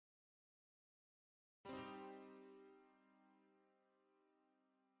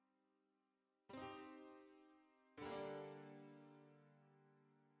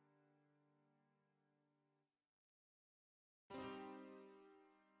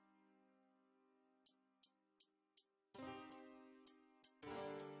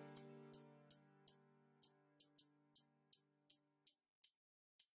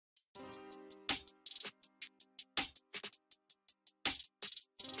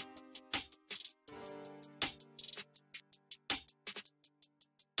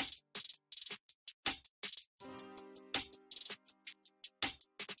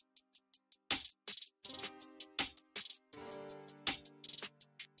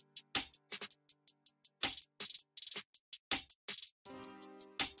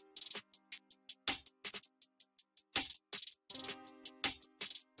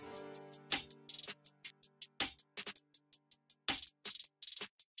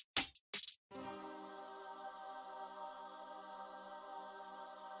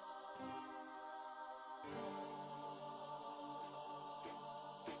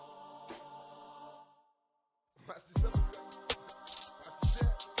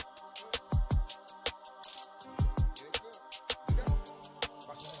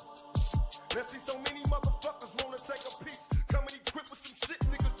See, so many motherfuckers wanna take a piece. Coming equipped with some shit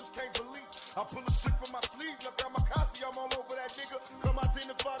niggas just can't believe. I pull a trick from my sleeve, look at my Kasi, I'm all over that nigga. Come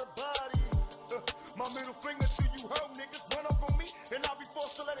identify the body. My middle finger to you hoe niggas. Run up on me and I'll be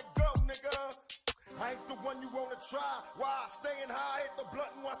forced to let it go, nigga. I ain't the one you wanna try. Why? Staying high, hit the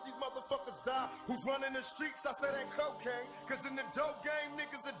blunt and watch these motherfuckers die. Who's running the streets? I say that cocaine. Cause in the dope game,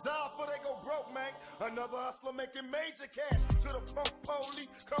 niggas that die before they go broke, man. Another hustler making major cash. To the punk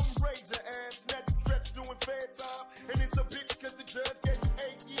police, come raise your ass. Snatch stretch doing fair time. And it's a bitch cause the judge gave you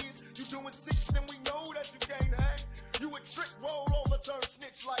 8 years. You doing 6 and we know that you can't hang. You a trick, roll over, turn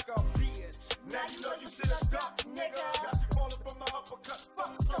snitch like a bitch. Now you know you should've ducked, nigga. Got you falling from the uppercut.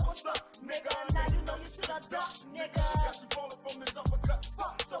 Fuck, so what's up, nigga? Now you know you should've ducked, nigga. Got you falling from this uppercut.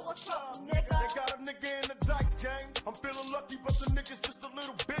 Fuck, so what's up, nigga? They got a nigga in the dice game. I'm feeling lucky, but the nigga's just a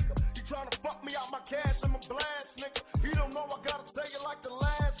little bigger. He tryna fuck me out my cash, I'm a blast, nigga. He don't know I gotta tell you like the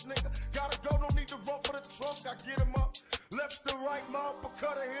last nigga. Gotta go, don't need to run for the trunk. I get him up. Left to right, my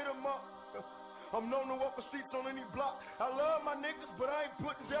uppercut, I hit him up. I'm known to walk the streets on any block. I love my niggas, but I ain't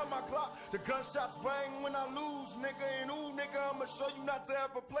putting down my Glock. The gunshots bang when I lose, nigga. And ooh, nigga, I'ma show you not to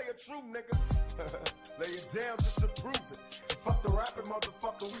ever play a true nigga. Lay it down just to prove it. And fuck the rapping,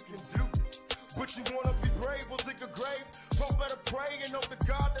 motherfucker, we can do this. But you wanna be brave, we'll dig a grave. Folk better pray and hope to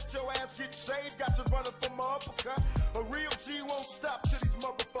God that your ass gets saved. Got you running from my uppercut. A real G won't stop till these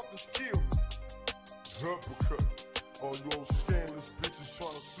motherfuckers kill me. Uppercut. All you old scandalous bitches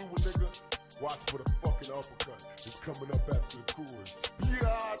trying to sue a nigga. Watch for the fucking uppercut. It's coming up after the chorus.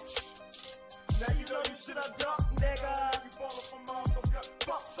 Biatch. Now you know you should've ducked, nigga. You falling from my uppercut.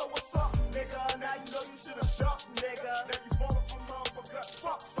 Fuck, so what's up, nigga? Now you know you should've ducked, nigga. Now you falling from my uppercut.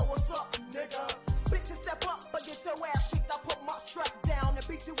 Fuck, so what's up, nigga? Bitches step up, but get your ass kicked. I put my strap down and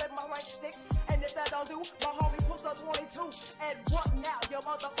beat you with my right stick. And if that don't do, my homie pulls up 22. And what now? Your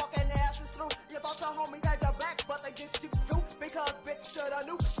motherfucking ass is through. You thought your homies had your back, but they just you too. Because bitch shoulda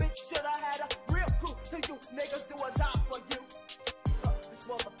knew, bitch